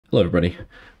Hello everybody,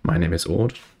 my name is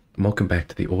Aud, and welcome back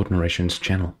to the Aud Narrations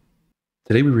channel.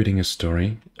 Today we're reading a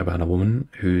story about a woman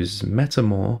whose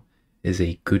metamor is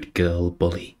a good girl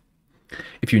bully.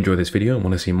 If you enjoy this video and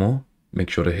want to see more, make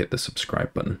sure to hit the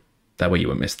subscribe button. That way you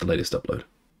won't miss the latest upload.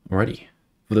 Alrighty,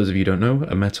 for those of you who don't know,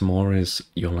 a metamor is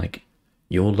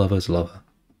your lover's lover.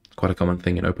 Quite a common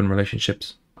thing in open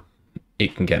relationships.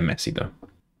 It can get messy though.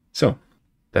 So,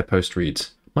 their post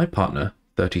reads, "My partner,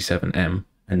 37M,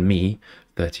 and me,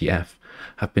 30F,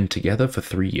 have been together for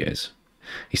 3 years.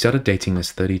 He started dating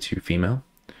this 32 female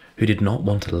who did not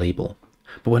want a label,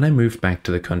 but when I moved back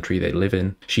to the country they live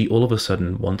in, she all of a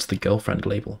sudden wants the girlfriend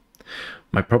label.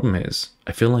 My problem is,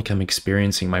 I feel like I'm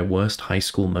experiencing my worst high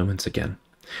school moments again,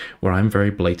 where I'm very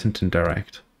blatant and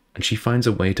direct, and she finds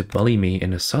a way to bully me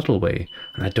in a subtle way,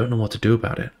 and I don't know what to do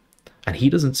about it. And he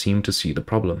doesn't seem to see the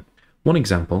problem. One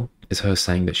example is her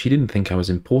saying that she didn't think I was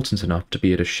important enough to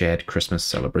be at a shared Christmas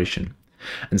celebration,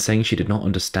 and saying she did not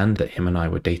understand that him and I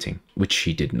were dating, which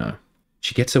she did know.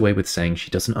 She gets away with saying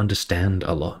she doesn't understand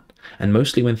a lot, and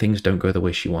mostly when things don't go the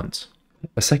way she wants.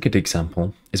 A second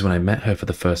example is when I met her for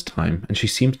the first time, and she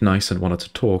seemed nice and wanted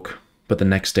to talk, but the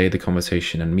next day the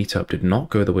conversation and meetup did not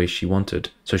go the way she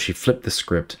wanted, so she flipped the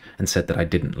script and said that I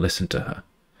didn't listen to her.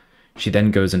 She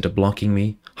then goes into blocking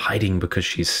me, hiding because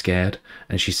she's scared,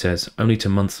 and she says, only to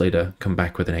months later, come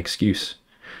back with an excuse.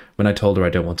 When I told her I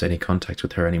don't want any contact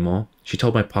with her anymore, she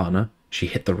told my partner she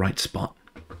hit the right spot.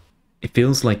 It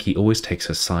feels like he always takes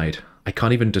her side. I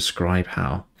can't even describe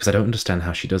how, because I don't understand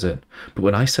how she does it. But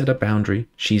when I set a boundary,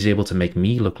 she's able to make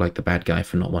me look like the bad guy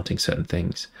for not wanting certain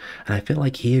things, and I feel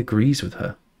like he agrees with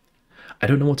her. I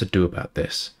don't know what to do about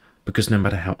this, because no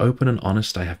matter how open and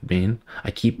honest I have been,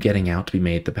 I keep getting out to be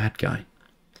made the bad guy.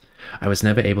 I was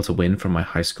never able to win from my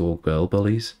high school girl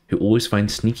bullies, who always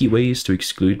find sneaky ways to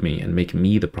exclude me and make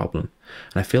me the problem,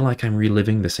 and I feel like I'm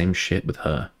reliving the same shit with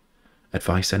her.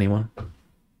 Advice, anyone?"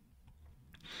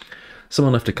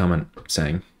 Someone left a comment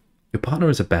saying, "Your partner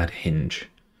is a bad hinge.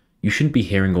 You shouldn't be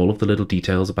hearing all of the little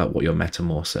details about what your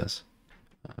metamor says.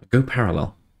 Go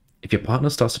parallel. If your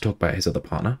partner starts to talk about his other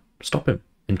partner, stop him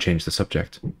and change the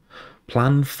subject.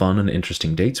 Plan fun and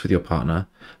interesting dates with your partner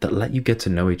that let you get to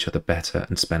know each other better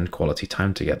and spend quality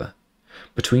time together.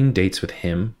 Between dates with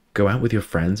him, go out with your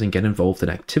friends and get involved in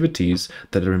activities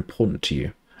that are important to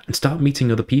you, and start meeting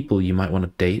other people you might want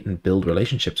to date and build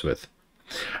relationships with.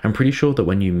 I'm pretty sure that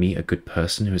when you meet a good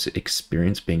person who has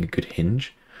experienced being a good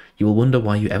hinge, you will wonder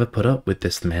why you ever put up with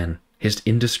this man, his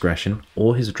indiscretion,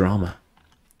 or his drama."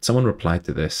 Someone replied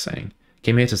to this saying,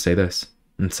 "Came here to say this,"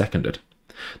 and seconded,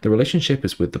 "The relationship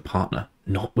is with the partner,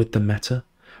 not with the meta.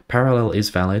 Parallel is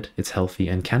valid, it's healthy,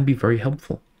 and can be very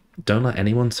helpful. Don't let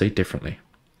anyone say differently."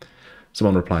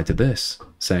 Someone replied to this,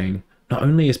 saying, "Not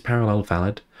only is parallel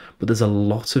valid, but there's a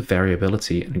lot of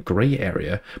variability and grey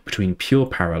area between pure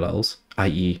parallels,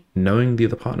 i.e. knowing the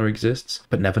other partner exists,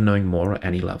 but never knowing more at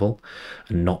any level,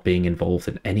 and not being involved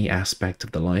in any aspect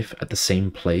of the life at the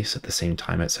same place, at the same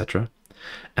time, etc.,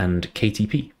 and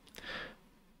KTP.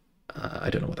 I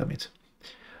don't know what that means.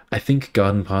 I think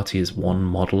garden party is one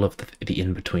model of the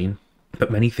in-between,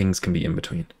 but many things can be in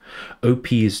between.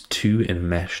 OP is too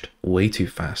enmeshed, way too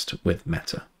fast with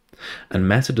meta, and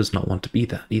meta does not want to be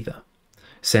that either.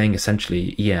 Saying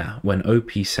essentially, yeah, when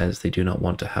OP says they do not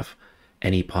want to have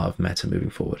any part of meta moving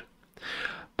forward.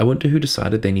 I wonder who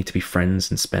decided they need to be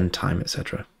friends and spend time,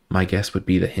 etc. My guess would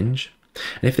be the hinge.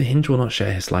 And if the hinge will not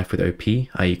share his life with OP,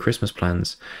 i.e. Christmas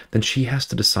plans, then she has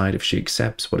to decide if she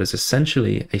accepts what is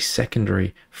essentially a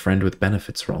secondary friend with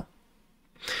benefits role.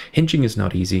 Hinging is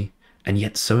not easy, and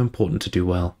yet so important to do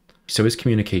well. So is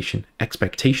communication,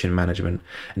 expectation management,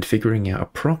 and figuring out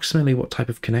approximately what type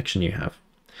of connection you have.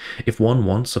 If one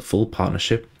wants a full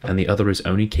partnership and the other is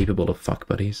only capable of fuck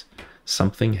buddies,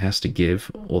 something has to give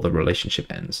or the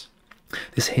relationship ends.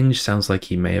 This hinge sounds like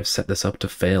he may have set this up to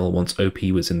fail once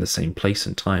OP was in the same place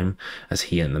and time as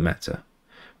he and the meta,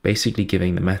 basically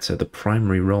giving the meta the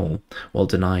primary role while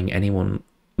denying anyone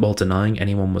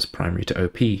was primary to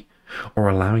OP, or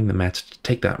allowing the meta to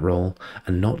take that role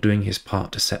and not doing his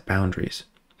part to set boundaries.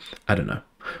 I don't know.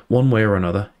 One way or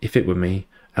another, if it were me,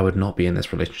 I would not be in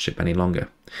this relationship any longer.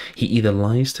 He either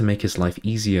lies to make his life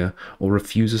easier or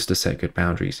refuses to set good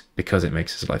boundaries because it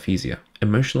makes his life easier.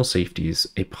 Emotional safety is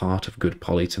a part of good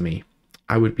poly to me.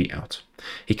 I would be out.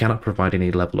 He cannot provide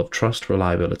any level of trust,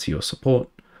 reliability, or support,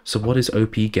 so what is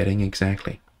OP getting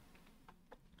exactly?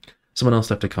 Someone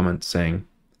else left a comment saying,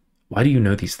 "Why do you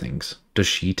know these things? Does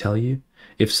she tell you?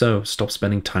 If so, stop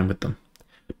spending time with them.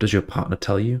 Does your partner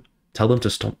tell you? Tell them to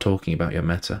stop talking about your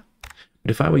meta. But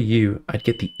if I were you, I'd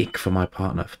get the ick for my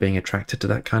partner for being attracted to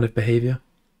that kind of behavior."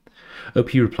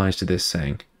 OP replies to this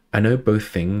saying, I know both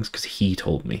things because he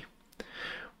told me.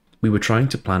 We were trying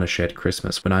to plan a shared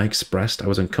Christmas when I expressed I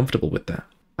was uncomfortable with that.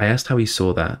 I asked how he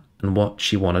saw that and what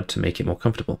she wanted to make it more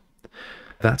comfortable.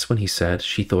 That's when he said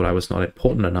she thought I was not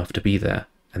important enough to be there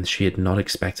and she had not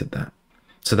expected that.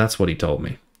 So that's what he told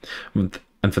me.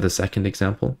 And for the second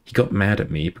example, he got mad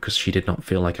at me because she did not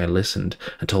feel like I listened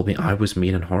and told me I was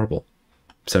mean and horrible.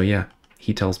 So yeah,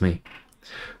 he tells me.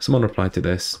 Someone replied to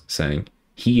this saying,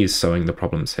 he is sowing the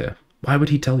problems here. Why would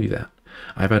he tell you that?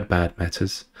 I've had bad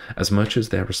metas. As much as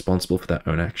they're responsible for their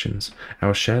own actions,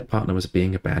 our shared partner was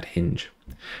being a bad hinge.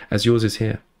 As yours is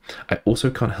here. I also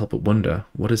can't help but wonder,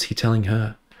 what is he telling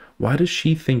her? Why does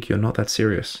she think you're not that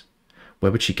serious?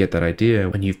 Where would she get that idea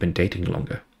when you've been dating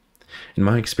longer? In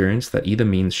my experience, that either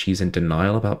means she's in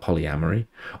denial about polyamory,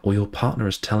 or your partner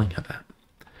is telling her that.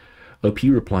 OP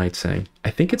replied saying, I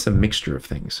think it's a mixture of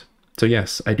things. So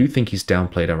yes, I do think he's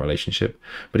downplayed our relationship,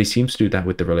 but he seems to do that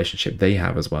with the relationship they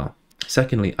have as well.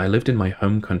 Secondly, I lived in my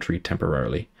home country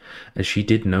temporarily, and she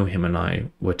did know him and I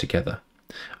were together.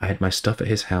 I had my stuff at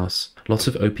his house, lots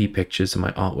of OP pictures and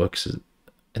my artworks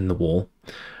in the wall.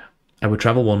 I would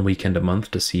travel one weekend a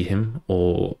month to see him,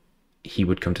 or he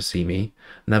would come to see me.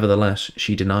 Nevertheless,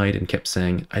 she denied and kept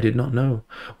saying, I did not know,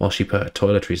 while she put her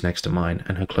toiletries next to mine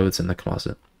and her clothes in the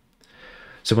closet.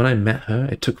 So when I met her,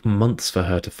 it took months for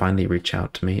her to finally reach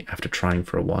out to me after trying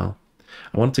for a while.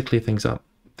 I wanted to clear things up,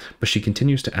 but she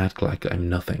continues to act like I'm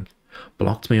nothing,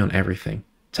 blocked me on everything,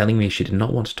 telling me she did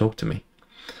not want to talk to me.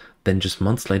 Then just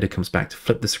months later comes back to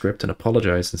flip the script and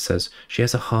apologize and says she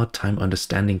has a hard time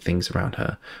understanding things around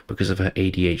her because of her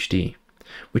ADHD,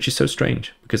 which is so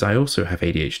strange because I also have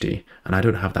ADHD and I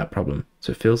don't have that problem,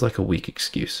 so it feels like a weak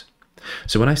excuse.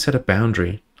 So when I set a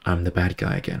boundary, I'm the bad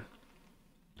guy again.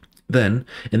 Then,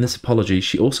 in this apology,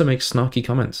 she also makes snarky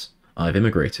comments. I've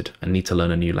immigrated and need to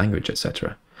learn a new language,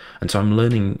 etc. And so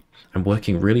I'm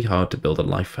working really hard to build a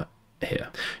life here.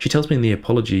 She tells me in the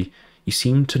apology, you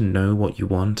seem to know what you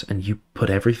want and you put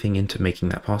everything into making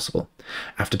that possible.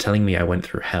 After telling me I went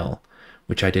through hell,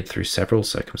 which I did through several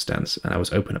circumstances, and I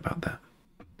was open about that.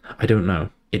 I don't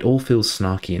know. It all feels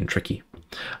snarky and tricky.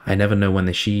 I never know when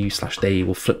the she/they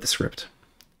will flip the script.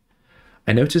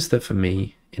 I noticed that for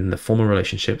me, in the former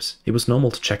relationships, it was normal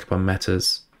to check up on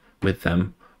matters with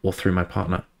them or through my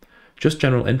partner. Just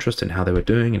general interest in how they were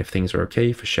doing and if things are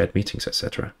okay for shared meetings,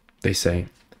 etc. They say,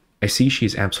 I see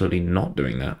she's absolutely not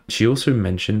doing that. She also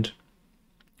mentioned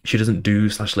she doesn't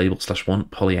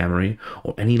do/label/want polyamory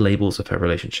or any labels of her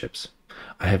relationships.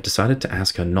 I have decided to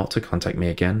ask her not to contact me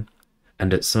again,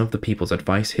 and at some of the people's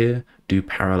advice here, do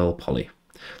parallel poly.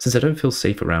 Since I don't feel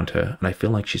safe around her, and I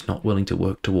feel like she's not willing to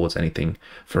work towards anything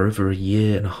for over a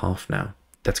year and a half now,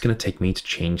 that's going to take me to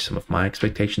change some of my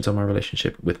expectations on my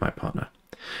relationship with my partner,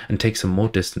 and take some more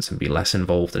distance and be less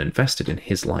involved and invested in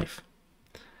his life.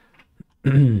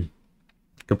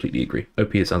 Completely agree.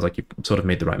 OP, it sounds like you've sort of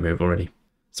made the right move already.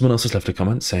 Someone else has left a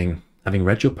comment saying, having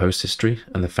read your post history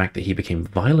and the fact that he became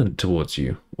violent towards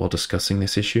you while discussing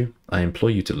this issue, I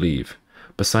implore you to leave.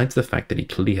 Besides the fact that he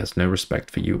clearly has no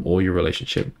respect for you or your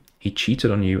relationship, he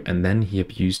cheated on you and then he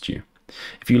abused you.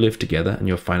 If you live together and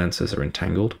your finances are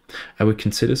entangled, I would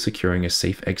consider securing a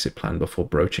safe exit plan before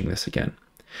broaching this again.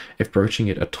 If broaching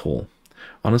it at all,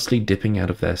 honestly, dipping out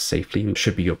of there safely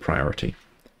should be your priority.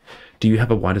 Do you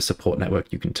have a wider support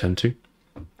network you can turn to?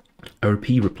 OP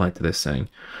replied to this saying,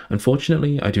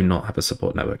 unfortunately, I do not have a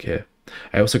support network here.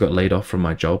 I also got laid off from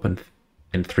my job and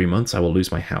in 3 months I will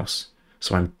lose my house.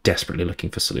 So I'm desperately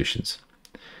looking for solutions.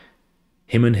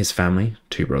 Him and his family,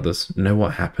 2 brothers, know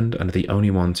what happened and are the only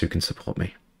ones who can support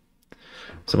me.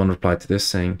 Someone replied to this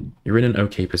saying, you're in an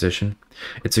okay position.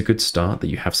 It's a good start that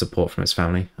you have support from his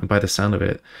family, and by the sound of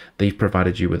it, they've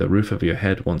provided you with a roof over your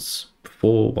head once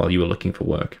before while you were looking for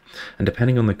work. And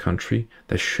depending on the country,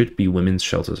 there should be women's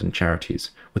shelters and charities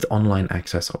with online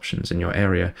access options in your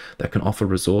area that can offer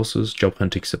resources, job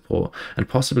hunting support, and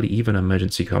possibly even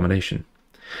emergency accommodation.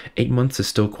 8 months is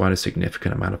still quite a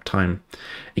significant amount of time.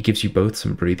 It gives you both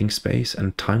some breathing space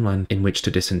and timeline in which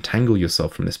to disentangle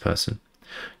yourself from this person.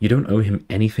 You don't owe him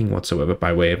anything whatsoever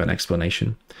by way of an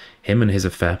explanation. Him and his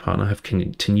affair partner have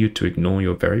continued to ignore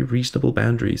your very reasonable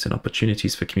boundaries and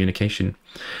opportunities for communication,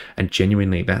 and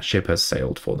genuinely that ship has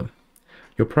sailed for them.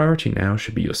 Your priority now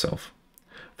should be yourself.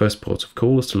 First port of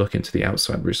call is to look into the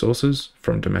outside resources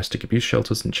from domestic abuse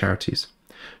shelters and charities.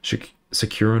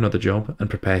 Secure another job and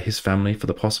prepare his family for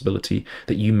the possibility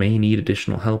that you may need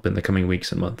additional help in the coming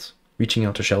weeks and months. Reaching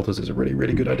out to shelters is a really,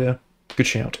 really good idea. Good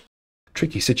shout.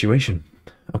 Tricky situation.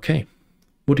 Okay.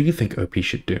 What do you think OP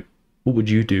should do? What would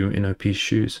you do in OP's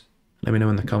shoes? Let me know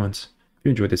in the comments. If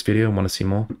you enjoyed this video and want to see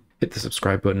more, hit the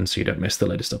subscribe button so you don't miss the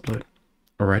latest upload.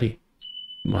 Alrighty.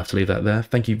 we'll have to leave that there.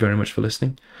 Thank you very much for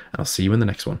listening, and I'll see you in the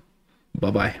next one.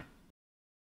 Bye-bye.